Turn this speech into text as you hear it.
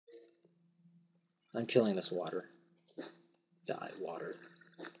I'm killing this water. Die, water.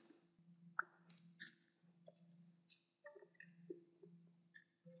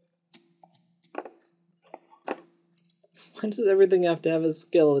 Why does everything have to have a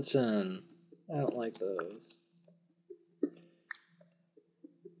skeleton? I don't like those.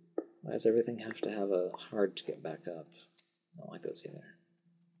 Why does everything have to have a hard to get back up? I don't like those either.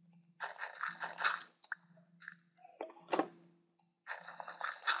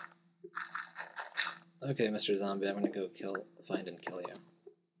 Okay, Mr. Zombie, I'm gonna go find and kill you.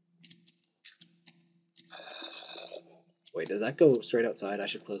 Wait, does that go straight outside? I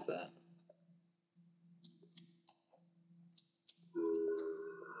should close that.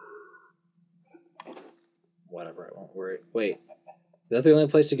 Whatever, I won't worry. Wait, is that the only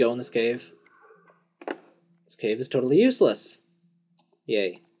place to go in this cave? This cave is totally useless!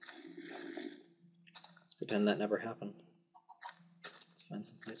 Yay. Let's pretend that never happened. Let's find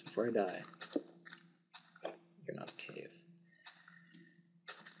some place before I die. You're not a cave.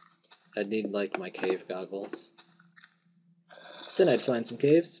 I'd need, like, my cave goggles. Then I'd find some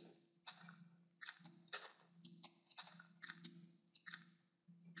caves.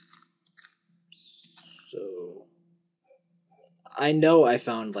 So... I know I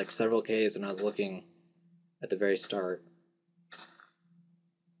found, like, several caves when I was looking at the very start.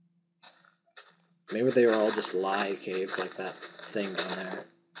 Maybe they were all just lie caves, like that thing down there.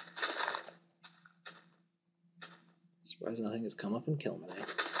 Surprised nothing has come up and killed me.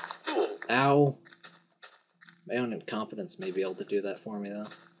 Ow! My own incompetence may be able to do that for me, though.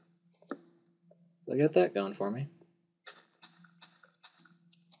 I got that going for me.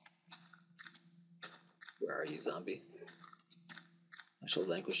 Where are you, zombie? I shall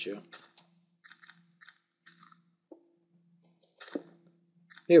vanquish you.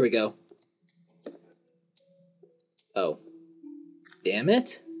 Here we go. Oh. Damn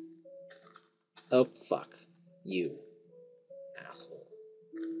it! Oh, fuck. You. Asshole.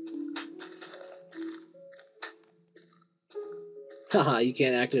 Haha, you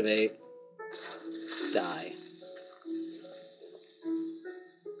can't activate. Die.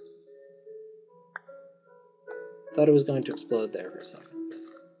 Thought it was going to explode there for a second.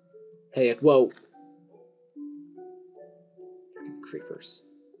 Hey, whoa! Creepers.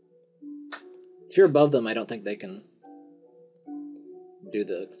 If you're above them, I don't think they can do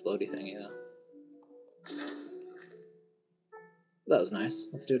the explodey thingy, though. That was nice.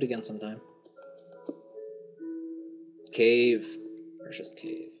 Let's do it again sometime. Cave. Precious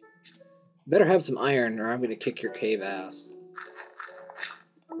cave. Better have some iron, or I'm gonna kick your cave ass.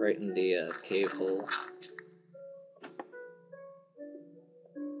 Right in the cave hole.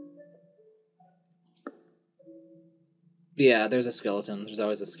 Yeah, there's a skeleton. There's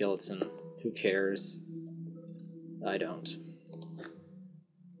always a skeleton. Who cares? I don't.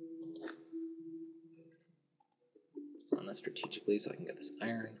 Let's plan this strategically so I can get this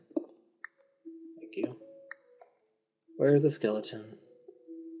iron. Thank you. Where's the skeleton?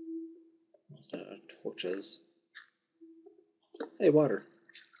 What's that? Torches. Hey, water.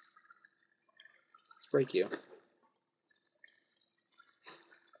 Let's break you.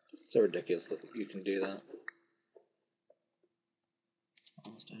 So ridiculous that you can do that.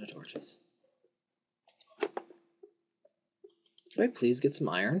 Almost out of torches. Could I please get some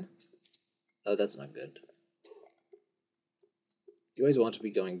iron? Oh, that's not good. You always want to be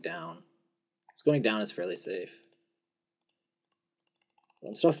going down. Because going down is fairly safe.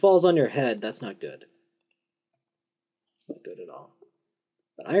 When stuff falls on your head, that's not good. Not good at all.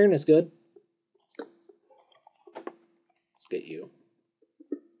 But iron is good. Let's get you.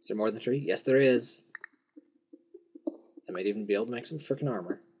 Is there more than 3? Yes, there is. I might even be able to make some frickin'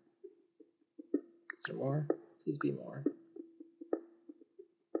 armor. Is there more? Please be more.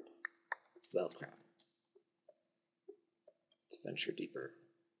 Well, crap. Let's venture deeper.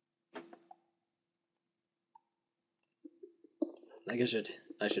 I guess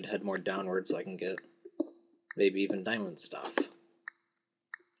I should head more downward so I can get maybe even diamond stuff.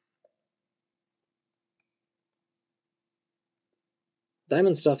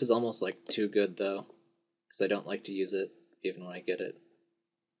 Diamond stuff is almost like too good though, because I don't like to use it even when I get it.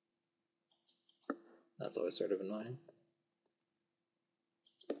 That's always sort of annoying.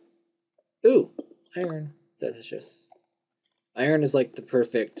 Ooh, iron. Delicious. Iron is like the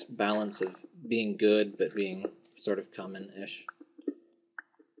perfect balance of being good but being sort of common-ish.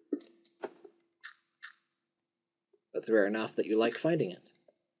 But it's rare enough that you like finding it.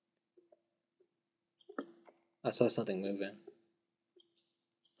 I saw something moving.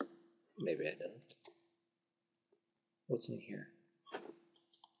 Maybe I didn't. What's in here?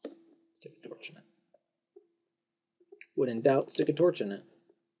 Stick a torch in it. When in doubt, stick a torch in it.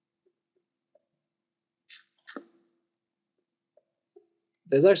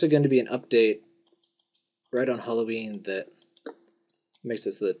 There's actually going to be an update right on Halloween that makes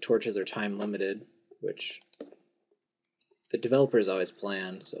it so that torches are time limited, which the developers always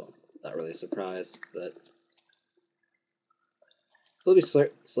planned, so not really a surprise, but it'll be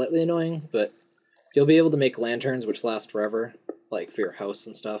slightly annoying, but you'll be able to make lanterns which last forever, like for your house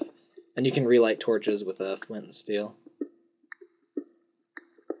and stuff, and you can relight torches with a flint and steel.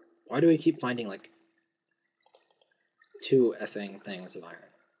 Why do we keep finding, like, 2 effing things of iron?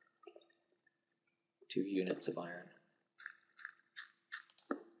 2 units of iron.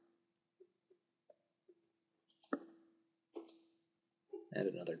 Add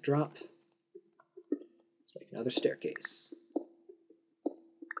another drop. Let's make another staircase.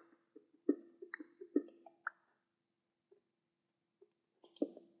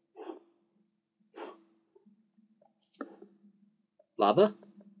 Lava?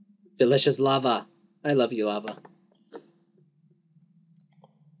 Delicious lava. I love you, lava.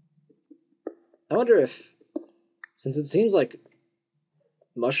 I wonder if, since it seems like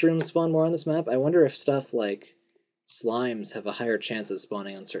mushrooms spawn more on this map, I wonder if stuff like slimes have a higher chance of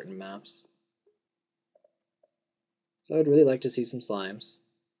spawning on certain maps. So I would really like to see some slimes.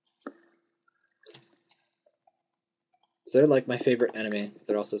 So they're like my favorite enemy.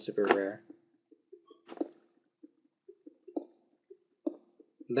 They're also super rare.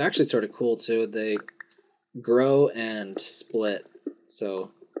 They're actually sort of cool too. They grow and split.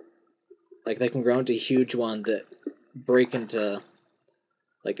 So, like, they can grow into a huge one that break into,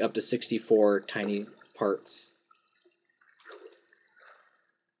 like, up to 64 tiny parts.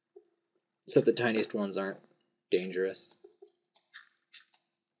 Except the tiniest ones aren't dangerous.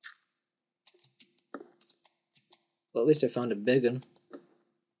 Well, at least I found a big one.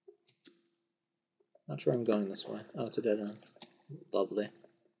 Not sure I'm going this way. Oh, it's a dead end. Lovely.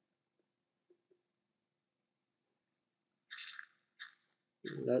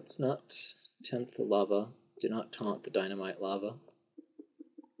 Let's not tempt the lava. Do not taunt the dynamite lava.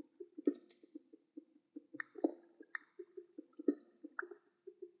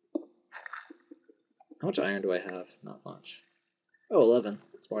 How much iron do I have? Not much. Oh, 11.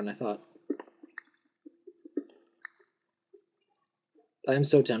 That's more than I thought. I am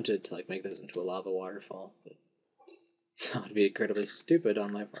so tempted to, like, make this into a lava waterfall, but that would be incredibly stupid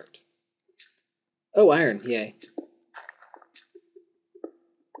on my part. Oh, iron! Yay.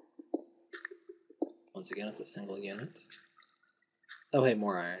 Once again, it's a single unit. Oh, hey,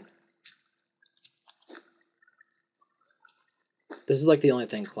 more iron. This is like the only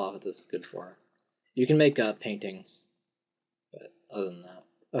thing cloth is good for. You can make paintings, but other than that...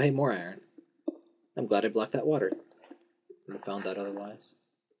 Oh, hey, more iron. I'm glad I blocked that water. Would have found that otherwise.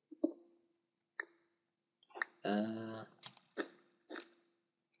 It's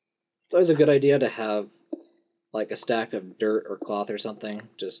always a good idea to have, like, a stack of dirt or cloth or something.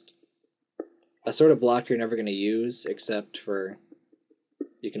 Just a sort of block you're never going to use, except for...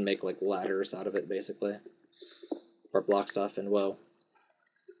 You can make, like, ladders out of it, basically. Or block stuff, and whoa.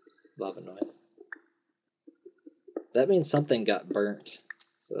 Lava noise. That means something got burnt,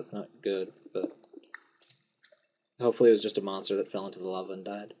 so that's not good, but... Hopefully it was just a monster that fell into the lava and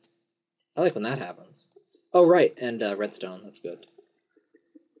died. I like when that happens. Oh, right, and redstone, that's good.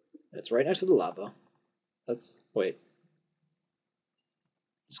 It's right next to the lava. Let's... wait.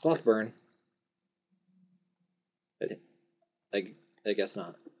 Does cloth burn? I guess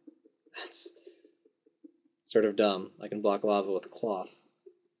not. That's sort of dumb. I can block lava with a cloth.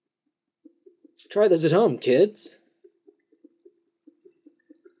 Try this at home, kids!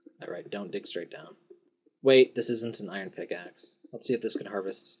 Alright, don't dig straight down. Wait, this isn't an iron pickaxe. Let's see if this can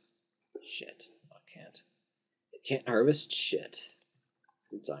harvest... Shit. No, it can't. It can't harvest shit.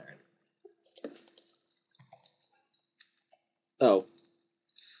 Because it's iron. Oh.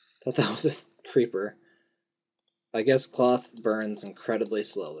 Thought that was a creeper. I guess cloth burns incredibly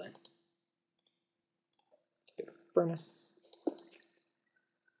slowly. Get a furnace.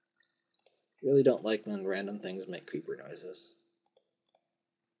 Really don't like when random things make creeper noises.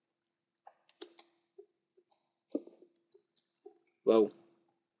 Whoa.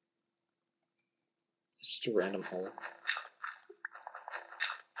 It's just a random hole.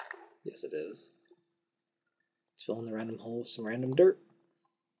 Yes, it is. Let's fill in the random hole with some random dirt.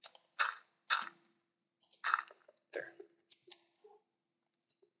 There.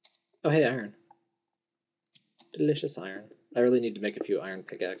 Oh, hey, iron. Delicious iron. I really need to make a few iron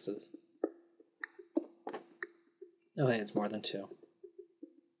pickaxes. Oh, hey, it's more than 2.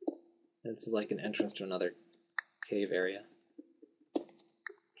 It's like an entrance to another cave area.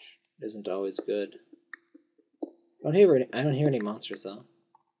 Which isn't always good. I don't hear any monsters, though.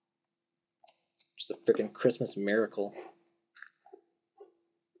 Just a freaking Christmas miracle.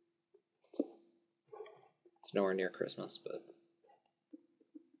 It's nowhere near Christmas, but...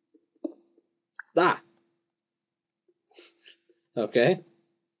 Ah! Okay.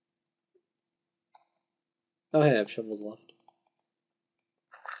 Oh, hey, I have shovels left.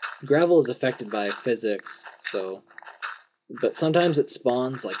 Gravel is affected by physics, so... But sometimes it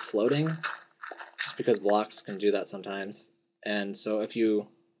spawns, like, floating, just because blocks can do that sometimes. And so if you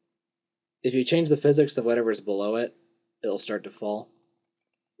change the physics of whatever's below it, it'll start to fall.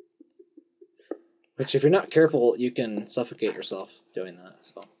 Which, if you're not careful, you can suffocate yourself doing that,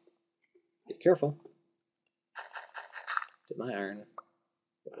 so be careful. Did my iron.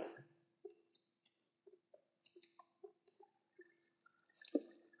 Whatever.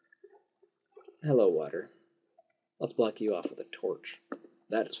 Hello, water. Let's block you off with a torch.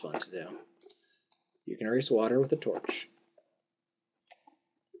 That is fun to do. You can erase water with a torch.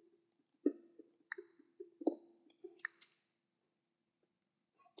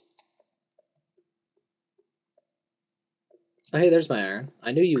 Oh, hey, there's my iron.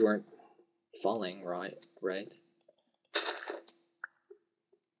 I knew you weren't falling, right?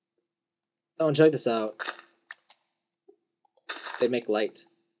 Oh, and check this out. They make light.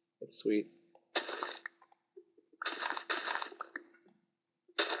 It's sweet.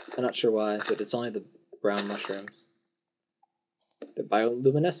 I'm not sure why, but it's only the brown mushrooms. They're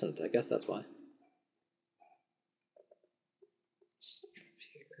bioluminescent. I guess that's why.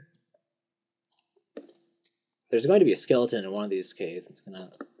 There's going to be a skeleton in one of these caves. It's going to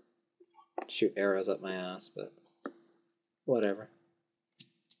shoot arrows up my ass, but whatever.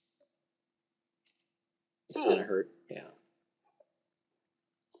 It's going to hurt. Yeah.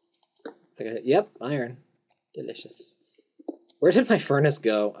 Yep, iron. Delicious. Where did my furnace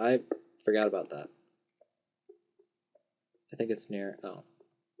go? I forgot about that. I think it's near... Oh.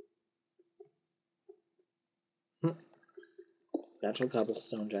 Natural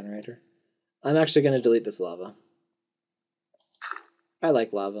cobblestone generator. I'm actually going to delete this lava. I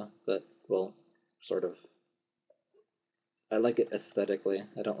like lava, but, well, sort of. I like it aesthetically.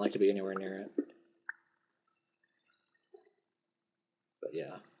 I don't like to be anywhere near it. But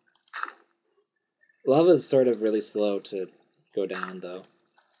yeah. Lava is sort of really slow to go down, though.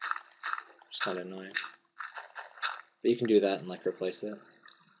 Which is kind of annoying. But you can do that and, like, replace it.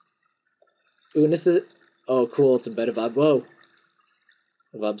 Ooh, and this is... Oh, cool, it's a bed of... Whoa!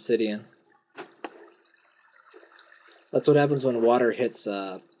 Of obsidian. That's what happens when water hits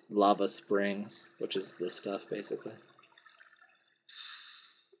lava springs, which is this stuff, basically.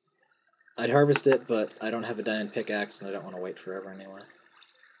 I'd harvest it, but I don't have a diamond pickaxe, and I don't want to wait forever anyway.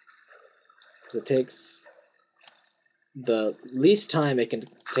 Because it takes... The least time it can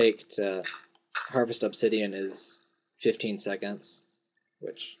take to harvest obsidian is 15 seconds,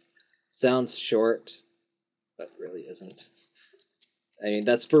 which sounds short, but really isn't. I mean,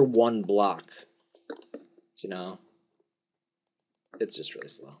 that's for one block, you know. It's just really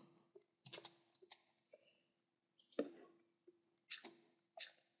slow.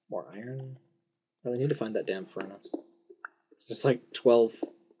 More iron? Really need to find that damn furnace. There's like 12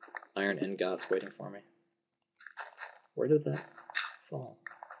 iron ingots waiting for me. Where did that fall?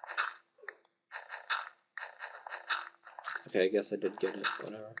 Okay, I guess I did get it,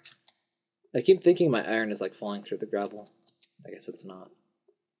 whatever. I keep thinking my iron is like falling through the gravel. I guess it's not.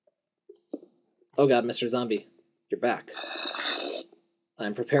 Oh god, Mr. Zombie, you're back.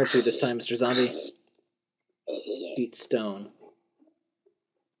 I'm prepared for you this time, Mr. Zombie. Eat stone.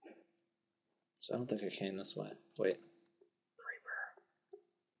 So I don't think I came this way. Wait. Creeper.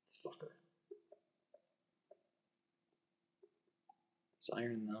 Fucker. It's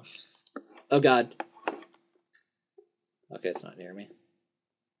iron, though. Oh god. Okay, it's not near me.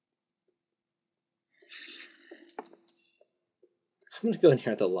 I'm gonna go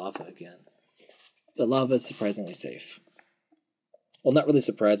near the lava again. The lava is surprisingly safe. Well, not really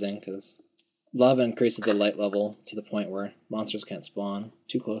surprising, because lava increases the light level to the point where monsters can't spawn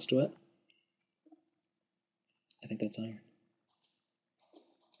too close to it. I think that's iron.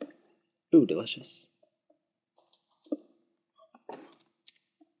 Ooh, delicious.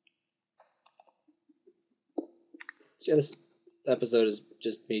 So yeah, this episode is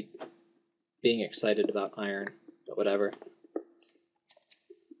just me being excited about iron, but whatever.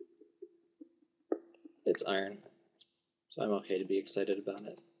 It's iron, so I'm okay to be excited about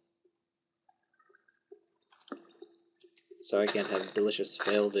it. So I can't have delicious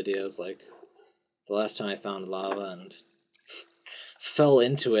fail videos like the last time I found lava and fell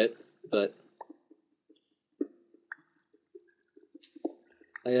into it, but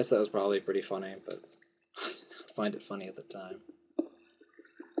I guess that was probably pretty funny, but I find it funny at the time.